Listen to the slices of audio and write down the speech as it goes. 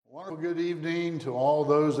Good evening to all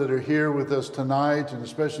those that are here with us tonight, and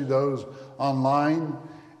especially those online,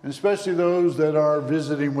 and especially those that are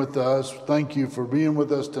visiting with us. Thank you for being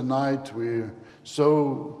with us tonight. We're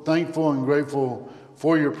so thankful and grateful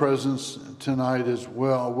for your presence tonight as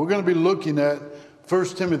well. We're going to be looking at 1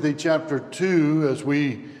 Timothy chapter 2 as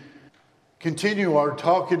we continue our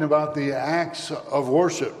talking about the acts of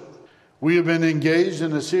worship. We have been engaged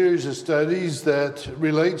in a series of studies that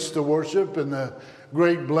relates to worship and the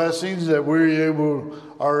great blessings that we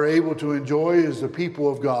are able to enjoy as the people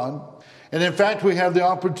of God. And in fact, we have the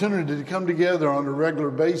opportunity to come together on a regular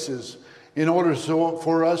basis in order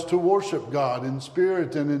for us to worship God in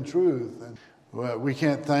spirit and in truth. And we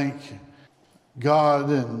can't thank God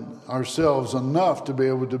and ourselves enough to be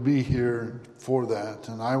able to be here for that.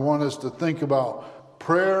 And I want us to think about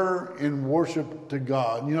prayer in worship to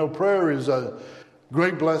God. You know, prayer is a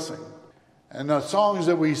great blessing. And the songs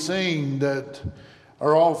that we sing that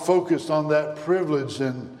are all focused on that privilege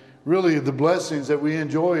and really the blessings that we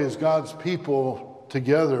enjoy as God's people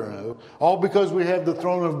together. All because we have the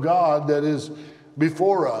throne of God that is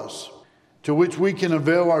before us, to which we can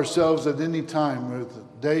avail ourselves at any time,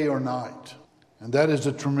 with day or night. And that is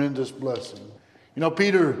a tremendous blessing. You know,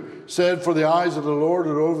 Peter said, "For the eyes of the Lord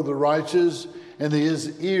are over the righteous, and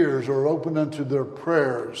his ears are open unto their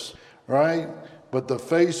prayers," right? "But the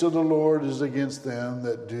face of the Lord is against them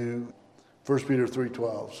that do." 1 Peter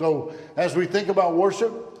 3:12. So as we think about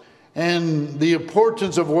worship and the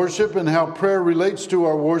importance of worship and how prayer relates to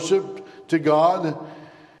our worship to God,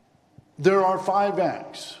 there are 5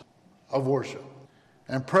 acts of worship.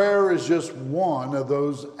 And prayer is just one of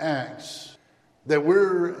those acts that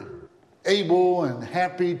we're able and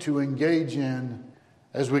happy to engage in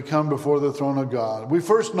as we come before the throne of God. We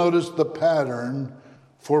first notice the pattern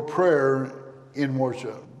for prayer in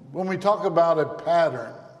worship. When we talk about a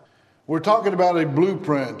pattern, we're talking about a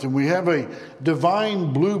blueprint, and we have a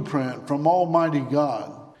divine blueprint from Almighty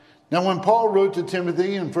God. Now, when Paul wrote to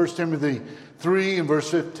Timothy in 1 Timothy 3 and verse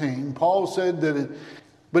 15, Paul said that,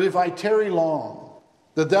 "But if I tarry long,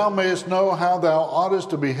 that thou mayest know how thou oughtest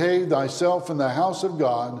to behave thyself in the house of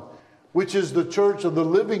God, which is the church of the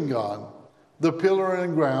living God, the pillar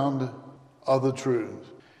and ground of the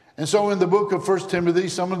truth." And so in the book of 1 Timothy,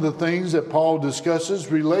 some of the things that Paul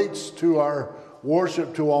discusses relates to our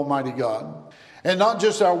worship to Almighty God. And not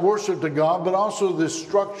just our worship to God, but also the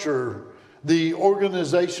structure, the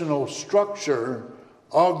organizational structure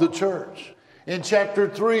of the church. In chapter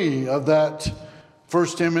 3 of that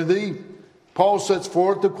 1 Timothy, Paul sets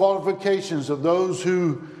forth the qualifications of those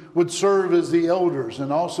who would serve as the elders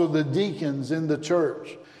and also the deacons in the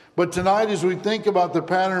church. But tonight, as we think about the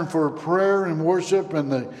pattern for prayer and worship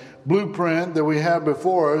and the blueprint that we have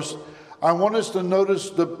before us, I want us to notice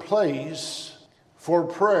the place for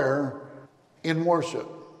prayer in worship.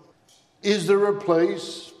 Is there a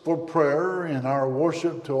place for prayer in our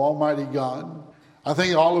worship to Almighty God? I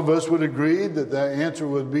think all of us would agree that the answer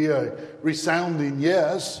would be a resounding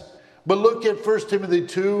yes. But look at 1 Timothy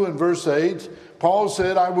 2 and verse 8. Paul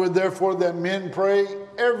said, "I would therefore that men pray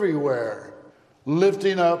everywhere,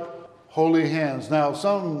 lifting up holy hands." Now,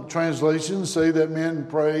 some translations say that men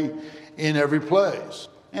pray in every place.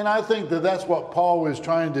 And I think that that's what Paul is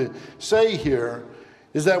trying to say here,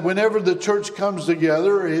 is that whenever the church comes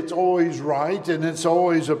together, it's always right and it's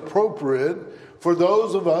always appropriate for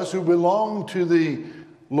those of us who belong to the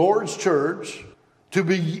Lord's church to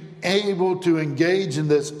be able to engage in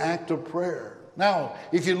this act of prayer. Now,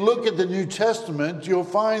 if you look at the New Testament, you'll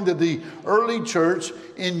find that the early church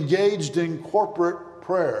engaged in corporate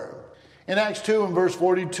prayer. In Acts 2 and verse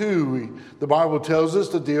 42, the Bible tells us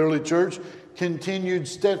that the early church continued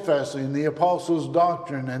steadfastly in the apostles'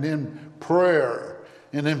 doctrine and in prayer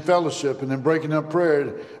and in fellowship and in breaking up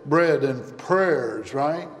bread and prayers,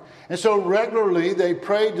 right? And so regularly they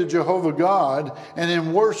prayed to Jehovah God, and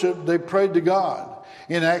in worship they prayed to God.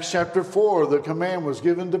 In Acts chapter 4, the command was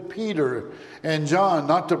given to Peter and John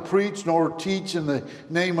not to preach nor teach in the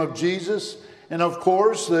name of Jesus. And of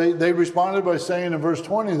course, they responded by saying in verse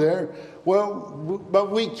 20 there, "Well,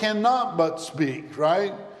 but we cannot but speak,"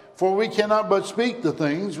 right? "For we cannot but speak the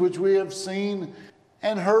things which we have seen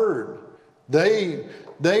and heard." They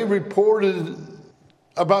reported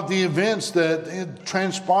about the events that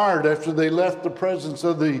transpired after they left the presence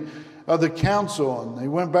of the council, and they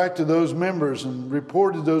went back to those members and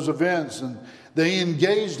reported those events, and they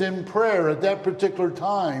engaged in prayer at that particular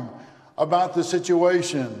time about the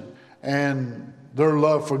situation and their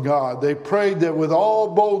love for God. They prayed that with all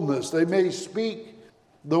boldness they may speak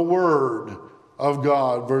the word of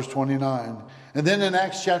God, verse 29. And then in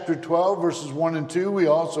Acts chapter 12, verses 1 and 2, we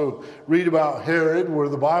also read about Herod, where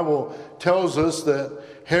the Bible tells us that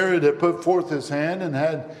Herod had put forth his hand and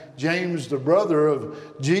had James, the brother of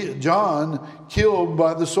John, killed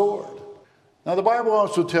by the sword. Now the Bible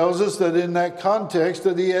also tells us that in that context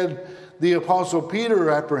that he had the apostle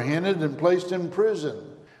Peter apprehended and placed in prison.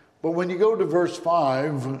 But when you go to verse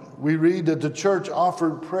 5, we read that the church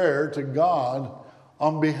offered prayer to God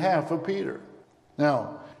on behalf of Peter.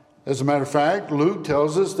 Now, as a matter of fact, Luke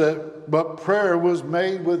tells us that but prayer was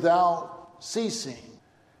made without ceasing.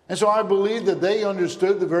 And so I believe that they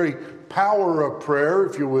understood the very power of prayer,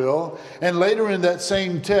 if you will. And later in that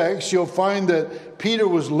same text, you'll find that Peter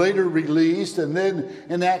was later released. And then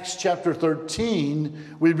in Acts chapter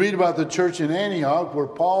 13, we read about the church in Antioch where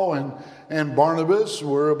Paul and Barnabas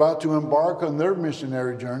were about to embark on their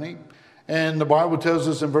missionary journey. And the Bible tells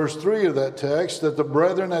us in verse 3 of that text that the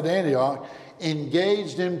brethren at Antioch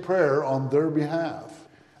engaged in prayer on their behalf.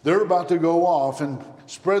 They're about to go off and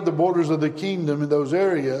spread the borders of the kingdom in those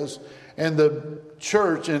areas, and the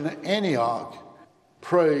church in Antioch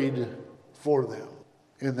prayed for them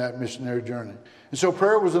in that missionary journey. And so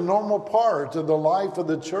prayer was a normal part of the life of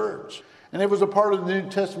the church, and it was a part of the New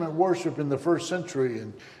Testament worship in the first century,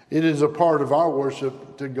 and it is a part of our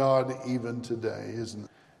worship to God even today, isn't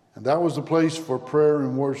it? And that was the place for prayer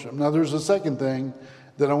and worship. Now there's a second thing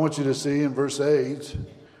that I want you to see in verse 8.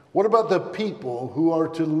 What about the people who are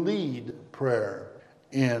to lead prayer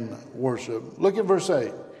in worship? Look at verse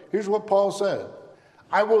 8. Here's what Paul said.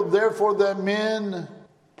 I will therefore that men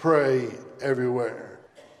pray everywhere,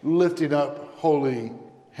 lifting up holy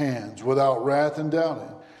hands without wrath and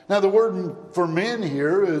doubting. Now the word for men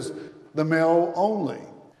here is the male only.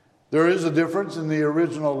 There is a difference in the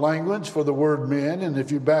original language for the word men, and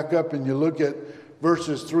if you back up and you look at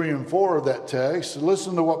verses 3 and 4 of that text,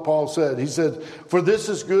 listen to what Paul said. He said, for this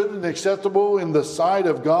is good and acceptable in the sight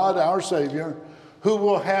of God our Savior, who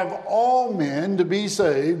will have all men to be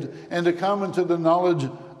saved and to come into the knowledge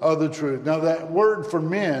of the truth. Now that word for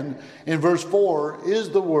men in verse 4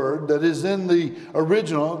 is the word that is in the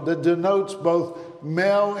original that denotes both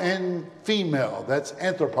male and female. That's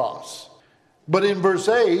anthropos. But in verse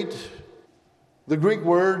 8, the Greek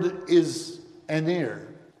word is aner.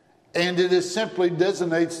 And it simply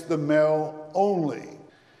designates the male only.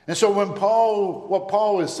 And so what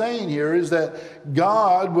Paul is saying here is that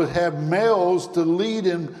God would have males to lead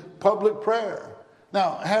in public prayer.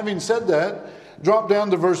 Now, having said that, drop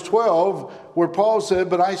down to verse 12 where Paul said,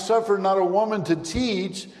 but I suffer not a woman to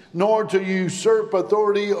teach, nor to usurp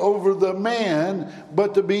authority over the man,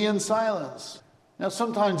 but to be in silence. Now,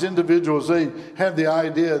 sometimes individuals, they have the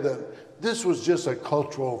idea that this was just a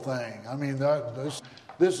cultural thing. I mean,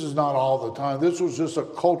 this is not all the time. This was just a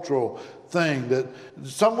cultural thing. That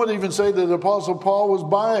some would even say that the Apostle Paul was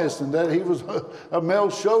biased and that he was a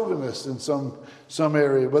male chauvinist in some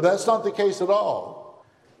area. But that's not the case at all.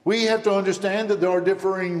 We have to understand that there are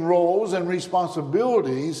differing roles and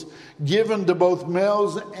responsibilities given to both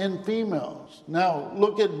males and females. Now,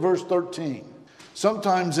 look at verse 13.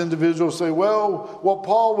 Sometimes individuals say, well, what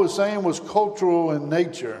Paul was saying was cultural in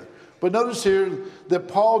nature. But notice here that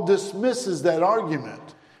Paul dismisses that argument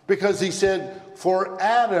because he said, for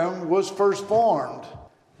Adam was first formed,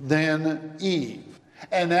 then Eve.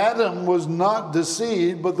 And Adam was not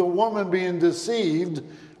deceived, but the woman being deceived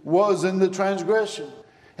was in the transgression.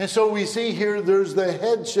 And so we see here there's the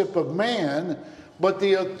headship of man, but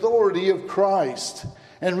the authority of Christ.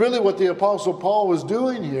 And really what the Apostle Paul was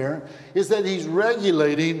doing here is that he's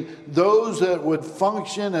regulating those that would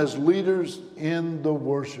function as leaders in the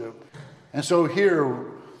worship. And so here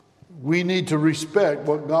we need to respect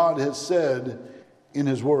what God has said in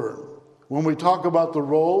his word. When we talk about the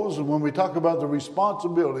roles and when we talk about the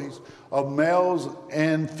responsibilities of males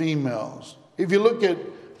and females. If you look at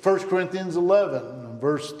 1 Corinthians 11,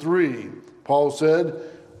 verse 3, Paul said,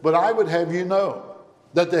 but I would have you know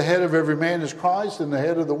that the head of every man is Christ, and the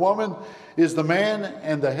head of the woman is the man,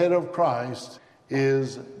 and the head of Christ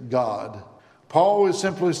is God. Paul is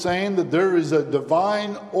simply saying that there is a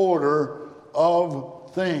divine order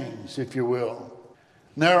of things, if you will.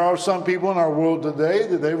 There are some people in our world today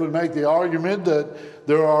that they would make the argument that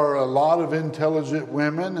there are a lot of intelligent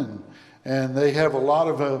women and they have a lot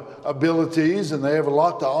of abilities and they have a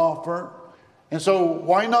lot to offer. And so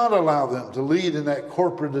why not allow them to lead in that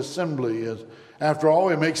corporate assembly? After all,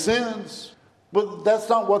 it makes sense. But that's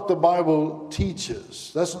not what the Bible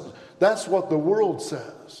teaches. That's what the world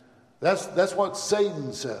says. That's what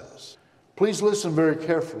Satan says. Please listen very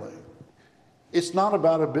carefully. It's not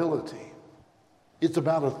about ability. It's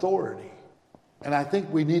about authority. And I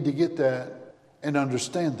think we need to get that and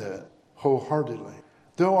understand that wholeheartedly.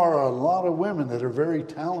 There are a lot of women that are very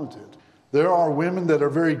talented. There are women that are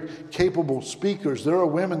very capable speakers. There are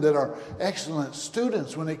women that are excellent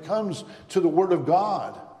students when it comes to the Word of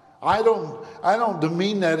God. I don't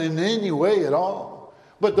demean that in any way at all.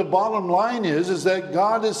 But the bottom line is that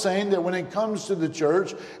God is saying that when it comes to the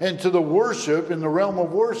church and to the worship, in the realm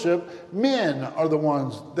of worship, men are the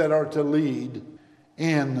ones that are to lead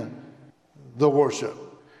in the worship.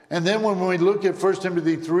 And then when we look at 1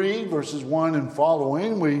 Timothy 3, verses 1 and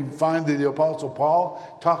following, we find that the Apostle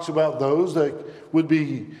Paul talks about those that would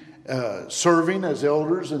be serving as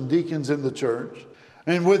elders and deacons in the church.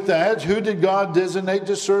 And with that, who did God designate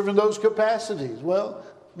to serve in those capacities? Well,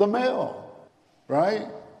 the male, right?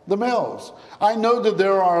 The males. I know that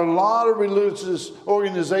there are a lot of religious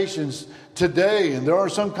organizations today, and there are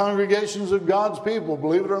some congregations of God's people,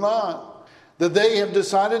 believe it or not, that they have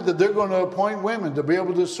decided that they're going to appoint women to be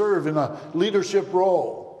able to serve in a leadership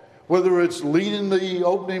role, whether it's leading the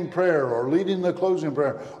opening prayer or leading the closing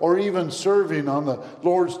prayer, or even serving on the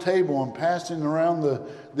Lord's table and passing around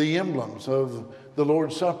the emblems of the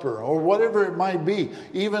Lord's Supper, or whatever it might be.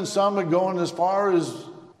 Even some are going as far as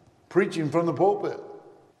preaching from the pulpit.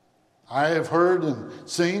 I have heard and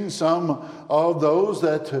seen some of those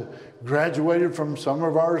that graduated from some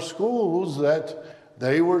of our schools that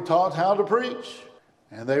they were taught how to preach,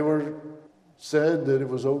 and they were said that it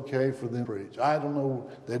was okay for them to preach. I don't know.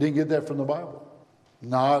 They didn't get that from the Bible.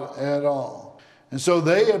 Not at all. And so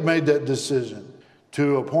they have made that decision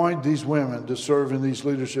to appoint these women to serve in these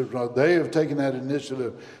leadership roles. They have taken that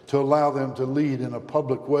initiative to allow them to lead in a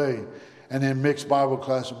public way and in mixed Bible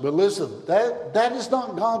classes. But listen, that is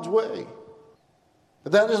not God's way.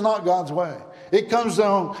 That is not God's way. It comes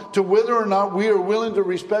down to whether or not we are willing to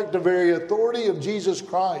respect the very authority of Jesus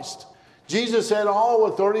Christ. Jesus said, all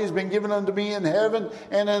authority has been given unto me in heaven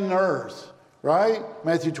and in earth. Right?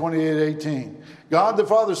 Matthew 28:18. God the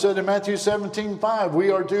Father said in Matthew 17:5,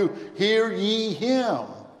 we are to hear ye him.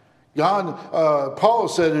 Paul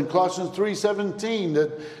said in Colossians 3:17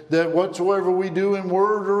 that whatsoever we do in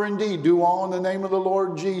word or in deed, do all in the name of the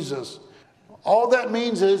Lord Jesus. All that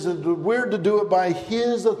means is that we're to do it by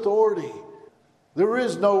his authority. There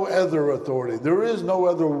is no other authority. There is no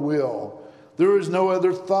other will. There is no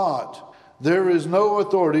other thought. There is no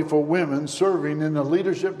authority for women serving in the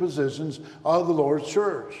leadership positions of the Lord's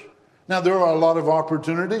church. Now, there are a lot of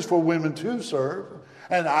opportunities for women to serve.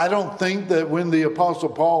 And I don't think that when the Apostle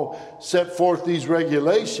Paul set forth these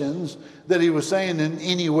regulations that he was saying in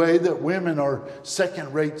any way that women are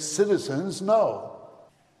second-rate citizens. No,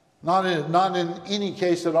 not in any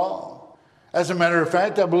case at all. As a matter of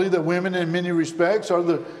fact, I believe that women in many respects are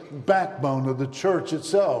the backbone of the church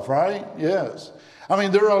itself, right? Yes. I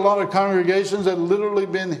mean, there are a lot of congregations that have literally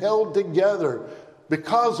been held together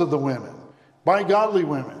because of the women, by godly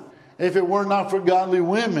women. If it were not for godly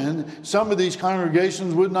women, some of these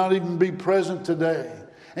congregations would not even be present today.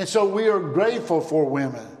 And so we are grateful for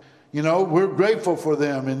women. You know, we're grateful for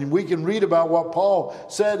them. And we can read about what Paul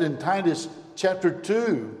said in Titus chapter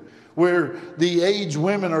 2, where the aged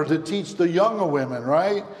women are to teach the younger women,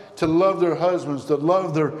 right? To love their husbands, to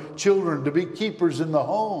love their children, to be keepers in the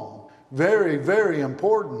home. Very, very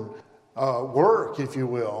important work, if you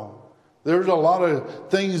will. There's a lot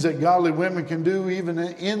of things that godly women can do even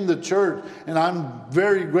in the church, and I'm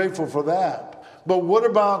very grateful for that. But what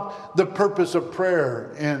about the purpose of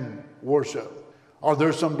prayer in worship? Are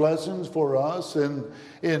there some blessings for us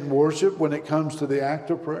in worship when it comes to the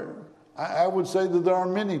act of prayer? I would say that there are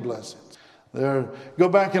many blessings. Go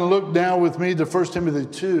back and look now with me to 1 Timothy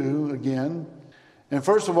 2 again. And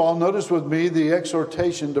first of all, notice with me the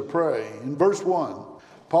exhortation to pray. In verse 1,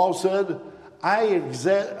 Paul said, I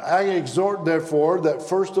exhort, therefore, that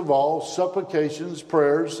first of all, supplications,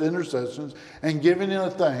 prayers, intercessions, and giving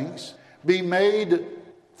of thanks be made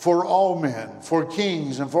for all men, for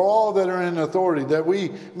kings, and for all that are in authority, that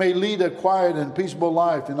we may lead a quiet and peaceable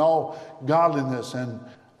life in all godliness and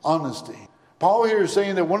honesty. Paul here is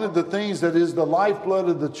saying that one of the things that is the lifeblood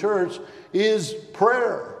of the church is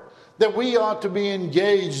prayer. That we ought to be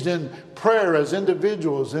engaged in prayer as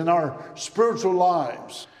individuals in our spiritual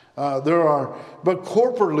lives. But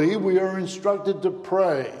corporately, we are instructed to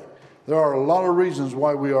pray. There are a lot of reasons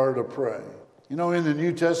why we are to pray. You know, in the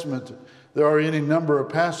New Testament, there are any number of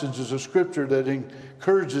passages of Scripture that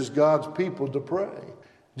encourages God's people to pray.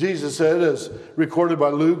 Jesus said, as recorded by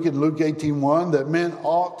Luke in Luke 18:1, that men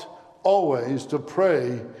ought always to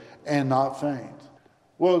pray and not faint.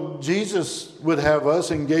 Well, Jesus would have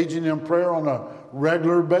us engaging in prayer on a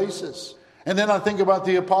regular basis. And then I think about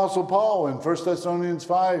the Apostle Paul in 1 Thessalonians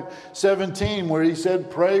 5:17, where he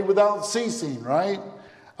said, pray without ceasing, right?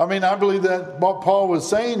 I mean, I believe that what Paul was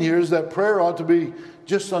saying here is that prayer ought to be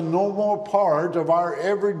just a normal part of our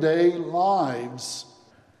everyday lives.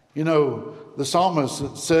 You know, the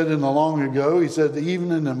psalmist said in the long ago, he said,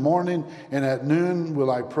 even in the morning and at noon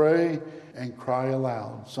will I pray and cry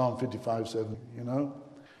aloud. Psalm 55:7, you know.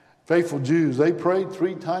 Faithful Jews, they prayed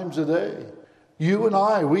 3 times a day. You and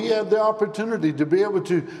I, we have the opportunity to be able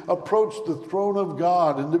to approach the throne of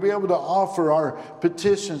God and to be able to offer our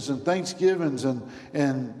petitions and thanksgivings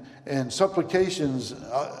and supplications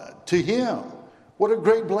to Him. What a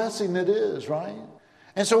great blessing it is, right?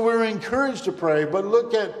 And so we're encouraged to pray, but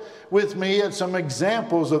look with me at some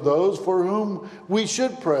examples of those for whom we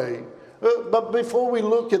should pray. But before we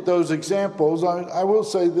look at those examples, I will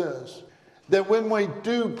say this, that when we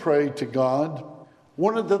do pray to God,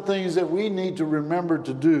 one of the things that we need to remember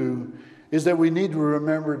to do is that we need to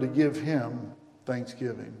remember to give Him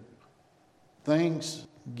thanksgiving.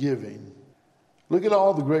 Thanksgiving. Look at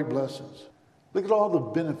all the great blessings. Look at all the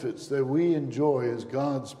benefits that we enjoy as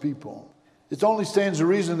God's people. It only stands to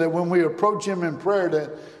reason that when we approach Him in prayer,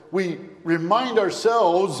 that we remind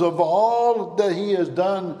ourselves of all that He has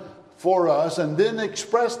done for us and then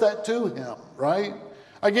express that to Him, right?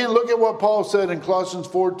 Again, look at what Paul said in Colossians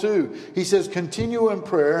 4:2. He says, continue in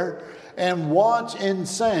prayer and watch in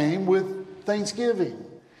same with thanksgiving.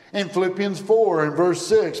 In Philippians 4 and verse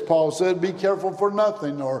 6, Paul said, be careful for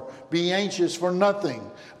nothing or be anxious for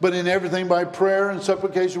nothing, but in everything by prayer and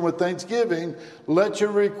supplication with thanksgiving, let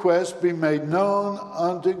your requests be made known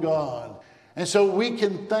unto God. And so we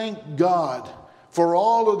can thank God for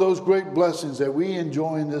all of those great blessings that we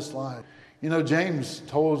enjoy in this life. You know, James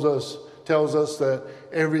tells us that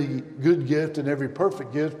every good gift and every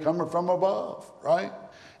perfect gift cometh from above, right?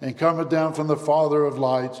 And cometh down from the Father of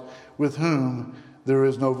lights, with whom there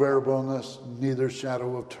is no variableness, neither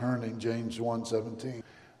shadow of turning, James 1:17.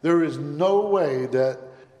 There is no way that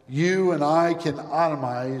you and I can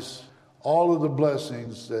itemize all of the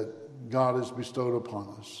blessings that God has bestowed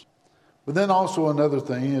upon us. But then also another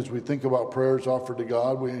thing, as we think about prayers offered to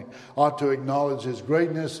God, we ought to acknowledge His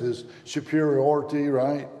greatness, His superiority,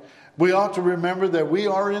 right? We ought to remember that we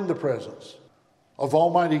are in the presence of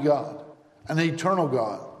Almighty God, an eternal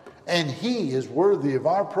God. And He is worthy of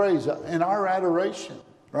our praise and our adoration,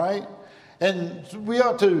 right? And we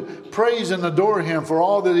ought to praise and adore Him for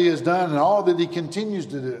all that He has done and all that He continues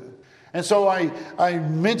to do. And so I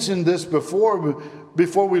mentioned this before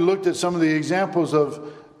we looked at some of the examples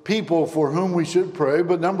of people for whom we should pray.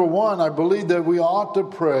 But number one, I believe that we ought to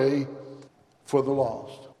pray for the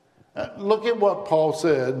lost. Look at what Paul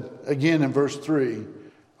said again in verse 3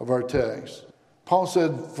 of our text. Paul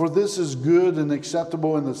said, for this is good and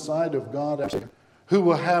acceptable in the sight of God, who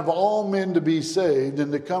will have all men to be saved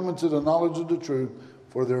and to come into the knowledge of the truth.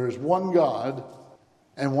 For there is one God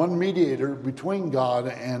and one mediator between God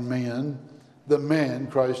and man, the man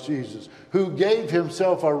Christ Jesus, who gave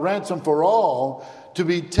Himself a ransom for all, to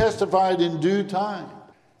be testified in due time.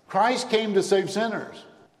 Christ came to save sinners.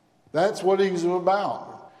 That's what He's about.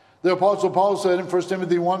 The Apostle Paul said in 1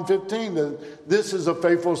 Timothy 1:15 that this is a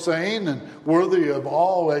faithful saying and worthy of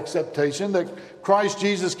all acceptation, that Christ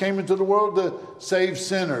Jesus came into the world to save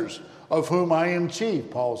sinners, of whom I am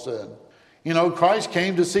chief, Paul said. You know, Christ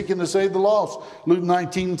came to seek and to save the lost, Luke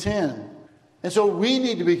 19:10. And so we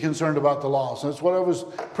need to be concerned about the lost. That's what I was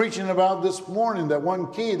preaching about this morning, that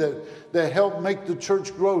one key that helped make the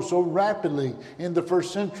church grow so rapidly in the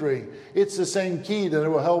first century. It's the same key that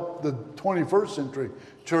will help the 21st century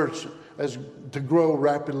church to grow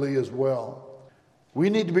rapidly as well.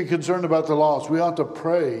 We need to be concerned about the lost. We ought to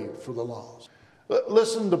pray for the lost.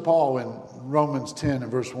 Listen to Paul in Romans 10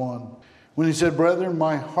 and verse 1, when he said, brethren,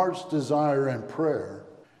 my heart's desire and prayer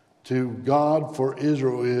to God for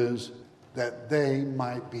Israel is that they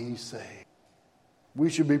might be saved. We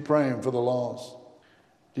should be praying for the lost.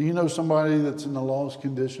 Do you know somebody that's in a lost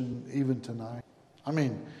condition even tonight? I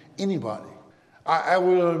mean, anybody. I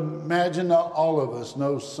would imagine that all of us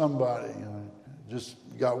know somebody. Just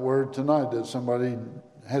got word tonight that somebody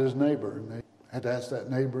had his neighbor, and they had to ask that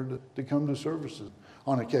neighbor to come to services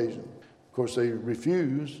on occasion. Of course, they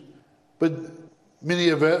refused. But many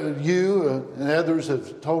of you and others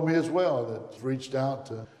have told me as well that reached out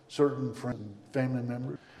to certain friends and family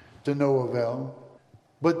members to no avail.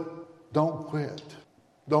 But don't quit.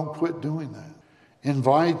 Don't quit doing that.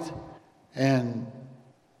 Invite, and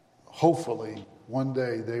hopefully one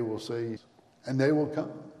day they will say, and they will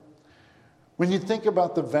come. When you think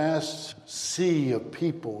about the vast sea of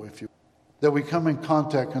people, if you that we come in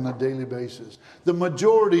contact on a daily basis, the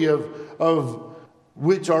majority of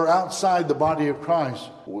which are outside the body of Christ,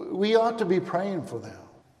 we ought to be praying for them.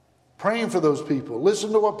 Praying for those people.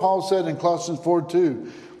 Listen to what Paul said in Colossians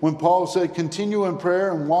 4:2. When Paul said, continue in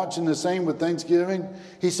prayer and watching the same with thanksgiving.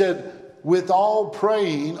 He said, with all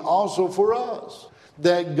praying also for us,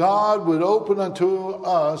 that God would open unto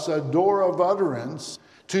us a door of utterance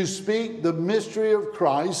to speak the mystery of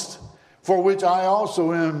Christ, for which I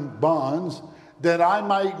also am bonds, that I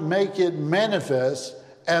might make it manifest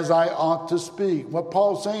as I ought to speak. What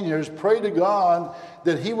Paul's saying here is pray to God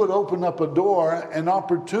that he would open up a door, an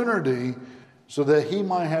opportunity, so that he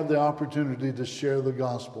might have the opportunity to share the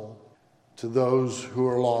gospel to those who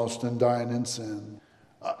are lost and dying in sin.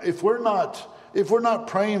 If we're not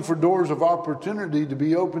praying for doors of opportunity to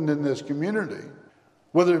be opened in this community,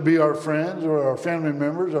 whether it be our friends or our family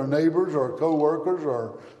members, our neighbors, our co-workers,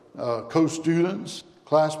 our co-students,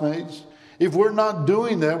 classmates, if we're not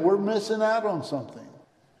doing that, we're missing out on something.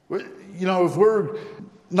 If we're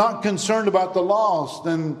not concerned about the lost,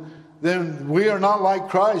 then we are not like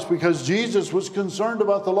Christ, because Jesus was concerned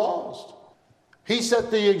about the lost. He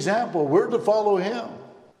set the example. We're to follow him.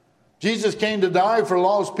 Jesus came to die for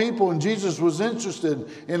lost people, and Jesus was interested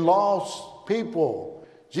in lost people.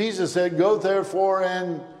 Jesus said, go therefore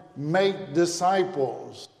and make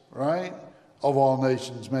disciples, right, of all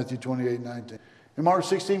nations, Matthew 28:19. In Mark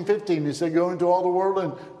 16:15, he said, go into all the world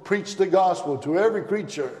and preach the gospel to every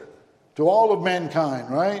creature, to all of mankind,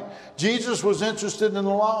 right? Jesus was interested in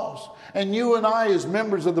the lost. And you and I, as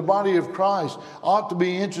members of the body of Christ, ought to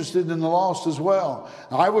be interested in the lost as well.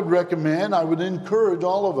 I would encourage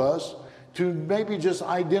all of us to maybe just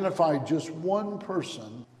identify just one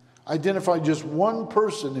person,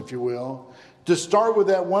 if you will, to start with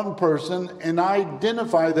that one person and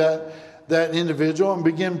identify that individual and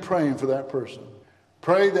begin praying for that person.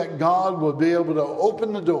 Pray that God will be able to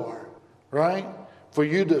open the door, right, for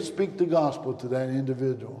you to speak the gospel to that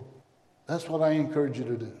individual. That's what I encourage you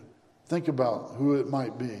to do. Think about who it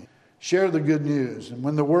might be. Share the good news. And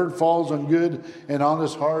when the word falls on good and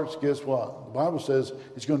honest hearts, guess what? The Bible says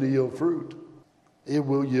it's going to yield fruit. It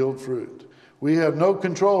will yield fruit. We have no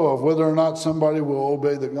control of whether or not somebody will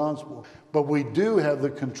obey the gospel. But we do have the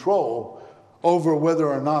control over whether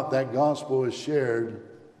or not that gospel is shared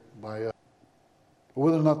by us.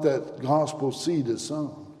 Whether or not that gospel seed is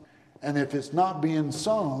sown. And if it's not being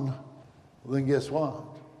sown, then guess what?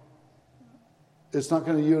 It's not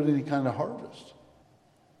going to yield any kind of harvest.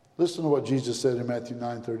 Listen to what Jesus said in Matthew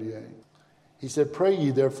 9:38. He said, pray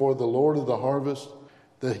ye therefore the Lord of the harvest,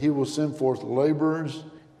 that he will send forth laborers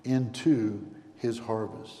into his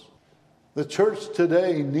harvest. The church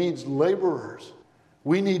today needs laborers.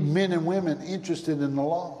 We need men and women interested in the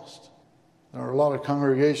lost. There are a lot of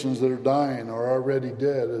congregations that are dying or already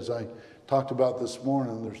dead. As I talked about this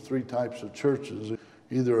morning, there's 3 types of churches.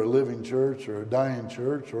 Either a living church or a dying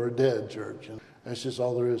church or a dead church. And that's just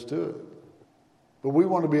all there is to it. But we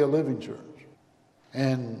want to be a living church.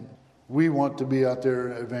 And we want to be out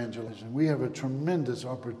there evangelizing. We have a tremendous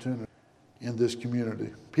opportunity in this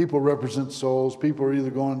community. People represent souls. People are either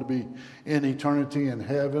going to be in eternity in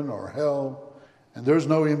heaven or hell. And there's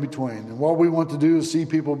no in between. And what we want to do is see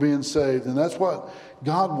people being saved. And that's what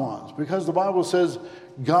God wants. Because the Bible says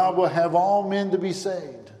God will have all men to be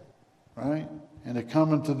saved. Right? And to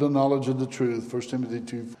come into the knowledge of the truth. 1 Timothy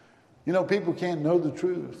 2. People can't know the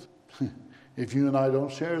truth if you and I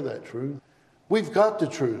don't share that truth. We've got the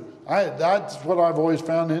truth. That's what I've always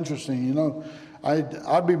found interesting.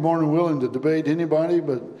 I'd be more than willing to debate anybody,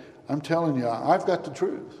 but I'm telling you, I've got the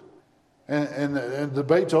truth. And the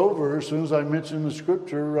debate's over as soon as I mention the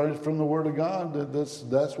scripture right from the Word of God.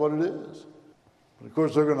 That's what it is. But of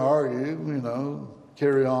course, they're going to argue,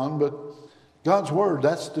 carry on. But God's Word,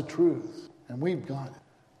 that's the truth. And we've got it.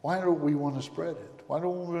 Why don't we want to spread it? Why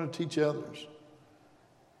don't we want to teach others?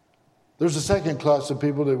 There's a second class of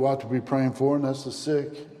people that we ought to be praying for, and that's the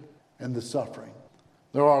sick and the suffering.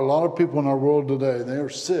 There are a lot of people in our world today, they are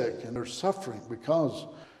sick and they're suffering because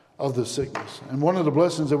of the sickness. And one of the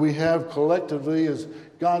blessings that we have collectively as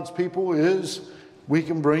God's people is we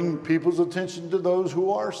can bring people's attention to those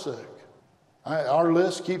who are sick. Our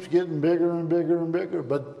list keeps getting bigger and bigger and bigger,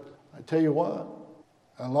 but I tell you what,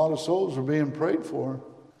 a lot of souls are being prayed for.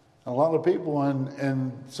 A lot of people,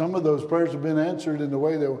 and some of those prayers have been answered in the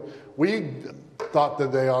way that we thought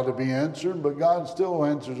that they ought to be answered, but God still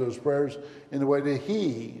answers those prayers in the way that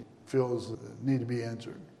He feels need to be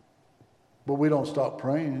answered. But we don't stop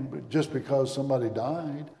praying but just because somebody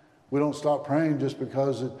died. We don't stop praying just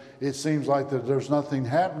because it seems like that there's nothing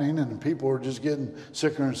happening and people are just getting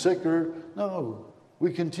sicker and sicker. No,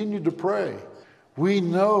 we continue to pray. We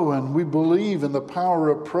know and we believe in the power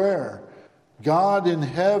of prayer. God in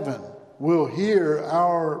heaven will hear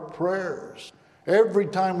our prayers. Every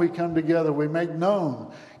time we come together, we make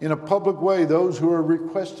known in a public way those who are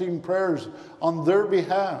requesting prayers on their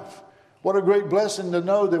behalf. What a great blessing to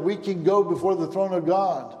know that we can go before the throne of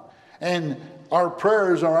God and our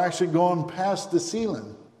prayers are actually going past the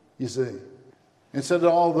ceiling, you see. Instead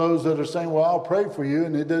of all those that are saying, well, I'll pray for you,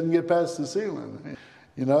 and it doesn't get past the ceiling.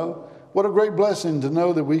 You know, what a great blessing to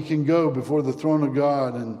know that we can go before the throne of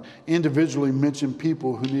God and individually mention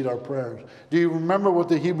people who need our prayers. Do you remember what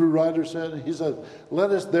the Hebrew writer said? He said,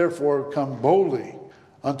 let us therefore come boldly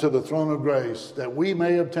unto the throne of grace, that we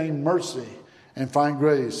may obtain mercy and find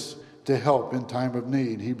grace to help in time of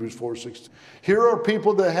need. Hebrews 4:16. Here are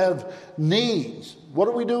people that have needs. What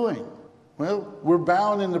are we doing? Well, we're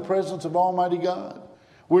bound in the presence of Almighty God.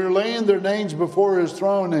 We're laying their names before His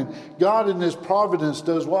throne, and God in His providence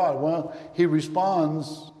does what? Well, He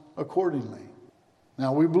responds accordingly.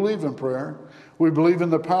 Now, we believe in prayer. We believe in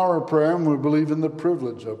the power of prayer, and we believe in the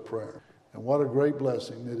privilege of prayer. And what a great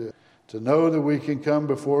blessing it is to know that we can come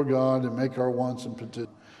before God and make our wants and petitions.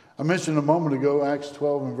 I mentioned a moment ago, Acts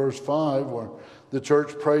 12 and verse 5, where the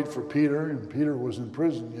church prayed for Peter, and Peter was in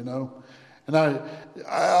prison, you know. And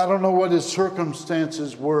I don't know what his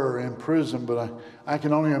circumstances were in prison, but I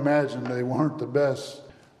can only imagine they weren't the best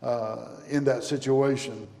in that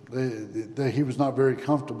situation. He was not very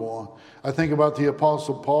comfortable. I think about the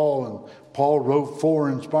Apostle Paul, and Paul wrote 4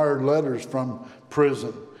 inspired letters from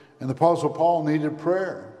prison. And the Apostle Paul needed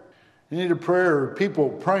prayer. He needed prayer, people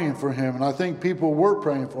praying for him, and I think people were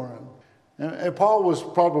praying for him. And Paul was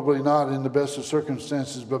probably not in the best of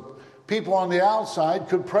circumstances, but people on the outside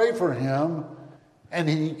could pray for him, and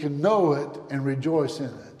he could know it and rejoice in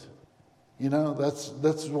it. You know,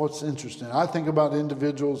 that's what's interesting. I think about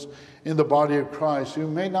individuals in the body of Christ who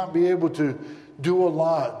may not be able to do a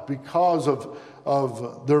lot because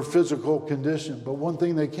of their physical condition, but one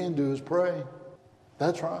thing they can do is pray.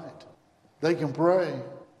 That's right. They can pray.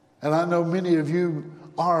 And I know many of you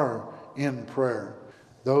are in prayer.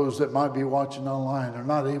 Those that might be watching online are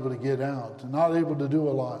not able to get out, and not able to do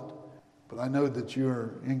a lot. But I know that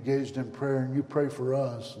you're engaged in prayer, and you pray for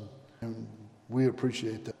us, and we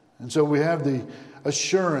appreciate that. And so we have the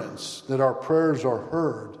assurance that our prayers are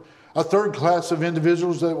heard. A third class of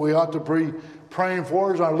individuals that we ought to be praying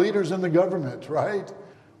for is our leaders in the government, right?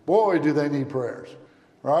 Boy, do they need prayers,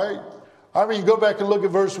 right? I mean, go back and look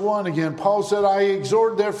at verse 1 again. Paul said, I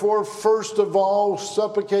exhort therefore first of all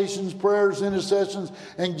supplications, prayers, intercessions,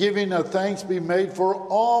 and giving of thanks be made for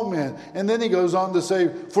all men. And then he goes on to say,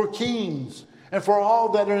 for kings and for all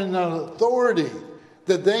that are in authority,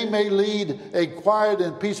 that they may lead a quiet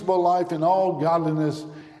and peaceable life in all godliness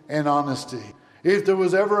and honesty. If there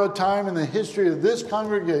was ever a time in the history of this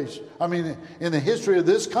congregation, in the history of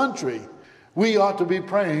this country, we ought to be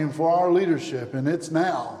praying for our leadership, and it's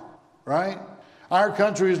now. Right? Our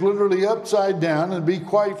country is literally upside down, and to be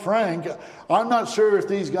quite frank, I'm not sure if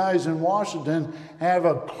these guys in Washington have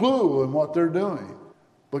a clue in what they're doing.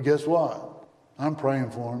 But guess what? I'm praying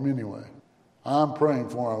for them anyway. I'm praying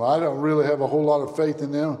for them. I don't really have a whole lot of faith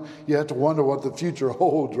in them. You have to wonder what the future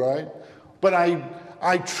holds, right? But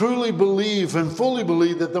I truly believe and fully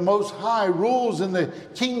believe that the Most High rules in the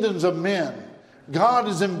kingdoms of men. God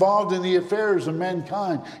is involved in the affairs of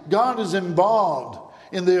mankind. God is involved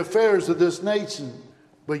in the affairs of this nation.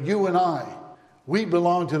 But you and I, we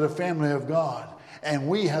belong to the family of God, and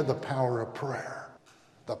we have the power of prayer.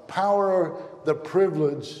 The power, the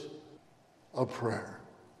privilege of prayer.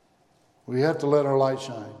 We have to let our light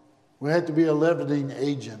shine. We have to be a leavening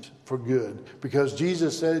agent for good, because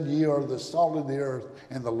Jesus said, ye are the salt of the earth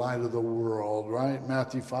and the light of the world, right?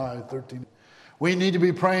 Matthew 5:13. We need to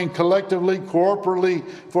be praying collectively, corporately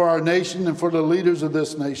for our nation and for the leaders of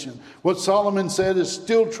this nation. What Solomon said is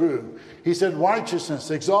still true. He said, righteousness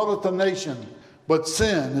exalteth the nation, but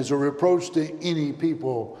sin is a reproach to any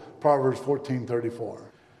people. Proverbs 14:34.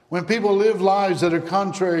 When people live lives that are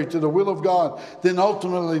contrary to the will of God, then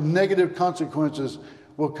ultimately negative consequences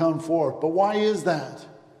will come forth. But why is that?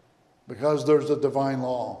 Because there's a divine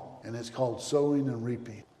law, and it's called sowing and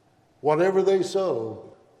reaping. Whatever they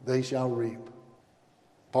sow, they shall reap.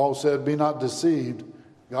 Paul said, be not deceived,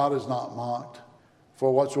 God is not mocked.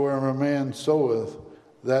 For whatsoever a man soweth,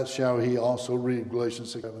 that shall he also reap.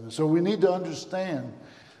 Galatians 6:7. So we need to understand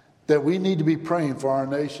that we need to be praying for our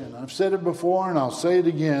nation. I've said it before, and I'll say it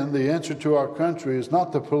again. The answer to our country is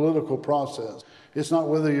not the political process. It's not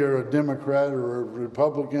whether you're a Democrat or a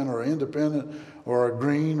Republican or an independent or a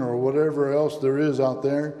Green or whatever else there is out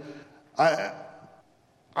there.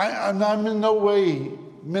 I'm in no way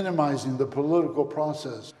minimizing the political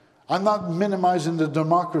process. I'm not minimizing the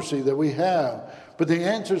democracy that we have. But the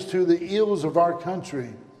answers to the ills of our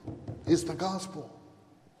country is the gospel.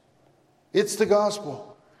 It's the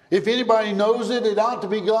gospel. If anybody knows it, it ought to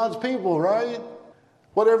be God's people, right?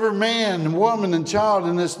 Whatever man, woman, and child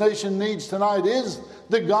in this nation needs tonight is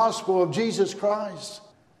the gospel of Jesus Christ.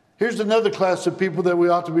 Here's another class of people that we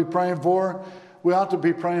ought to be praying for. We ought to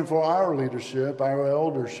be praying for our leadership, our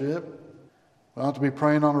eldership. We ought to be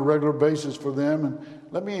praying on a regular basis for them. And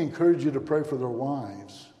let me encourage you to pray for their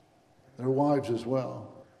wives as well.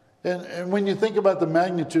 And when you think about the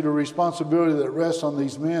magnitude of responsibility that rests on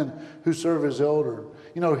these men who serve as elder,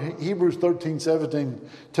 you know, Hebrews 13:17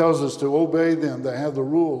 tells us to obey them that have the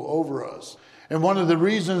rule over us. And one of the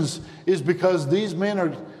reasons is because these men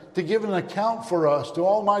are to give an account for us to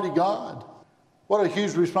Almighty God. What a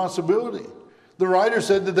huge responsibility. The writer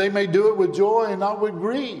said that they may do it with joy and not with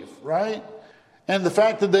grief, right? And the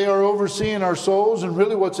fact that they are overseeing our souls, and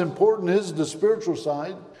really what's important is the spiritual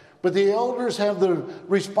side. But the elders have the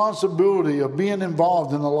responsibility of being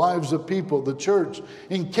involved in the lives of people, the church,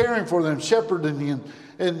 in caring for them, shepherding.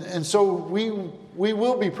 And so we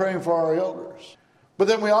will be praying for our elders. But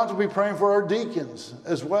then we ought to be praying for our deacons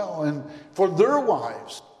as well, and for their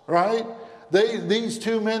wives, right? These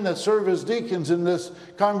two men that serve as deacons in this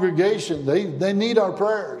congregation, they need our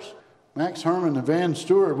prayers. Max Herman and Van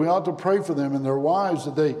Stewart, we ought to pray for them and their wives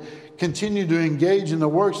that they continue to engage in the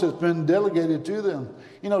works that's been delegated to them.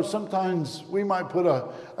 You know, sometimes we might put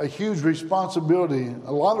a huge responsibility,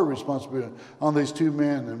 a lot of responsibility on these two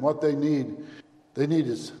men, and what they need.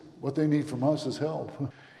 What they need from us is help.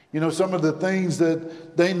 You know, some of the things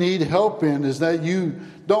that they need help in is that you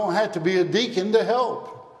don't have to be a deacon to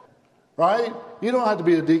help, right? You don't have to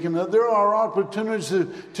be a deacon. There are opportunities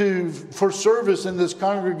for service in this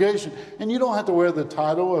congregation, and you don't have to wear the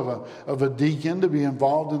title of a deacon to be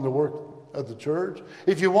involved in the work of the church.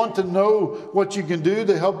 If you want to know what you can do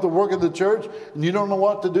to help the work of the church, and you don't know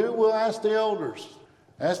what to do, well, ask the elders,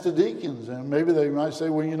 ask the deacons, and maybe they might say,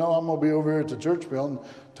 well, you know, I'm going to be over here at the church building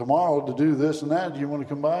tomorrow to do this and that. Do you want to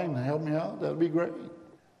come by and help me out? That'd be great.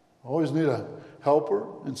 Always need a helper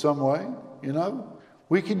in some way, you know.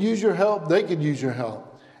 We could use your help. They could use your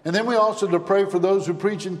help. And then we also to pray for those who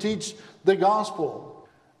preach and teach the gospel.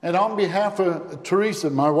 And on behalf of Teresa,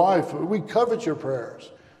 my wife, we covet your prayers.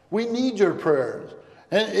 We need your prayers.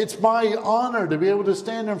 And it's my honor to be able to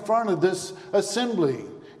stand in front of this assembly,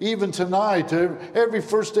 even tonight, every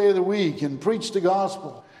first day of the week, and preach the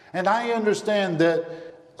gospel. And I understand that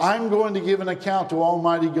I'm going to give an account to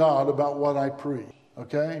Almighty God about what I preach.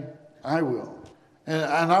 Okay? I will.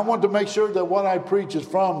 And I want to make sure that what I preach is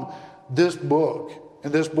from this book,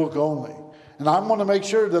 and this book only. And I want to make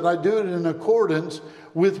sure that I do it in accordance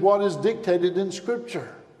with what is dictated in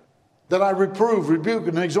Scripture. That I reprove, rebuke,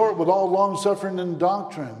 and exhort with all long-suffering and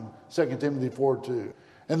doctrine, 2 Timothy 4:2.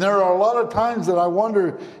 And there are a lot of times that I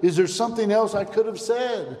wonder, is there something else I could have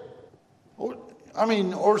said?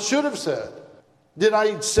 Or should have said? Did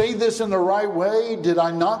I say this in the right way? Did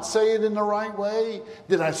I not say it in the right way?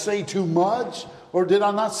 Did I say too much? Or did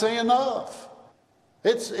I not say enough?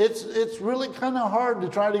 It's really kind of hard to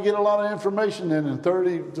try to get a lot of information in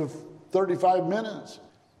 30 to 35 minutes.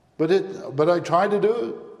 But I try to do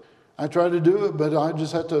it. But I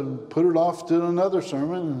just have to put it off to another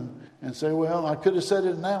sermon and say, well, I could have said it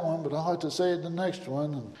in that one, but I'll have to say it in the next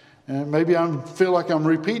one. And maybe I feel like I'm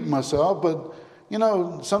repeating myself, but, you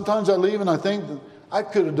know, sometimes I leave and I think that I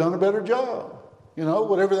could have done a better job. You know,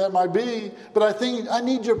 whatever that might be. But I think I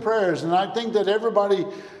need your prayers. And I think that everybody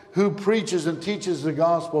who preaches and teaches the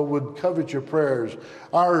gospel would covet your prayers.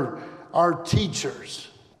 Our teachers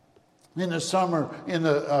in the summer, in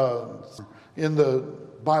the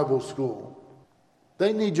Bible school,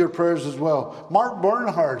 they need your prayers as well. Mark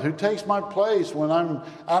Bernhardt, who takes my place when I'm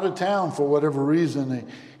out of town for whatever reason,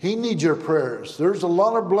 he needs your prayers. There's a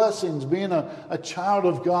lot of blessings being a child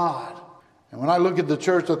of God. And when I look at the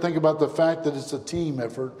church, I think about the fact that it's a team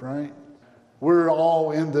effort, right? We're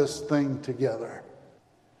all in this thing together.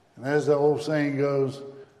 And as the old saying goes,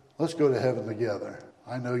 let's go to heaven together.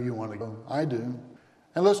 I know you want to go. I do.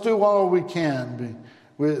 And let's do all we can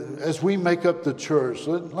as we make up the church.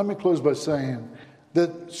 Let me close by saying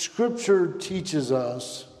that Scripture teaches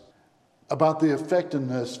us about the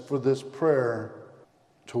effectiveness for this prayer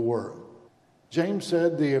to work. James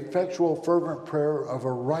said, the effectual fervent prayer of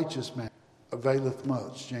a righteous man availeth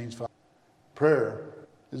much, James 5. Prayer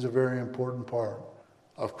is a very important part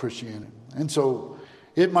of Christianity. And so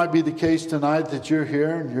it might be the case tonight that you're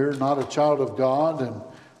here and you're not a child of God, and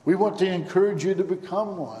we want to encourage you to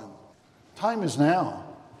become one. Time is now.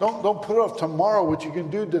 Don't put off tomorrow what you can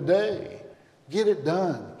do today. Get it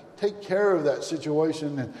done. Take care of that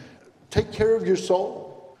situation and take care of your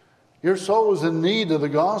soul. Your soul is in need of the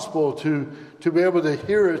gospel to be able to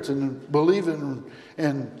hear it and believe it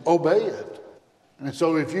and obey it. And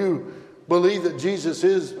so if you believe that Jesus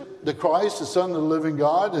is the Christ, the Son of the living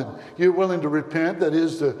God, and you're willing to repent, that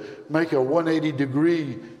is to make a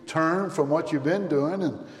 180-degree turn from what you've been doing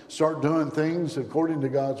and start doing things according to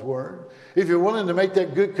God's word. If you're willing to make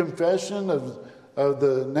that good confession of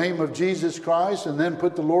the name of Jesus Christ and then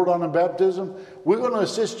put the Lord on in baptism, we're going to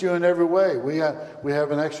assist you in every way. We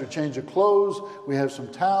have an extra change of clothes, we have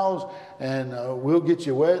some towels, and we'll get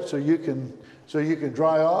you wet so you can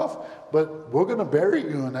dry off. But we're going to bury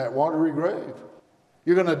you in that watery grave.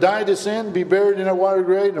 You're going to die to sin, be buried in that watery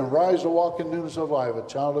grave, and rise to walk in newness of life, a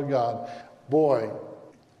child of God. Boy,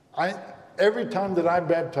 every time that I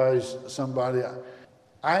baptize somebody,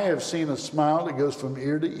 I have seen a smile that goes from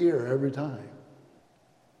ear to ear every time.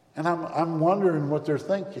 And I'm wondering what they're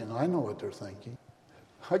thinking. I know what they're thinking.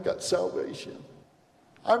 I got salvation.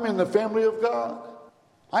 I'm in the family of God.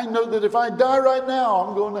 I know that if I die right now,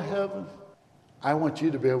 I'm going to heaven. I want you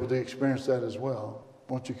to be able to experience that as well.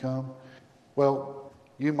 Won't you come? Well,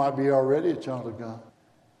 you might be already a child of God.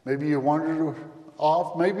 Maybe you wandered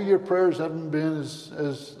off. Maybe your prayers haven't been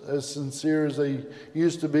as sincere as they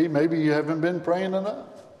used to be. Maybe you haven't been praying enough.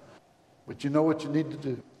 But you know what you need to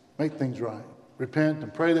do. Make things right. Repent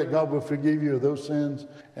and pray that God will forgive you of those sins,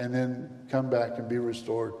 and then come back and be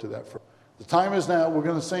restored to that. The time is now. We're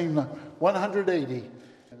going to sing 180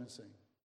 and sing.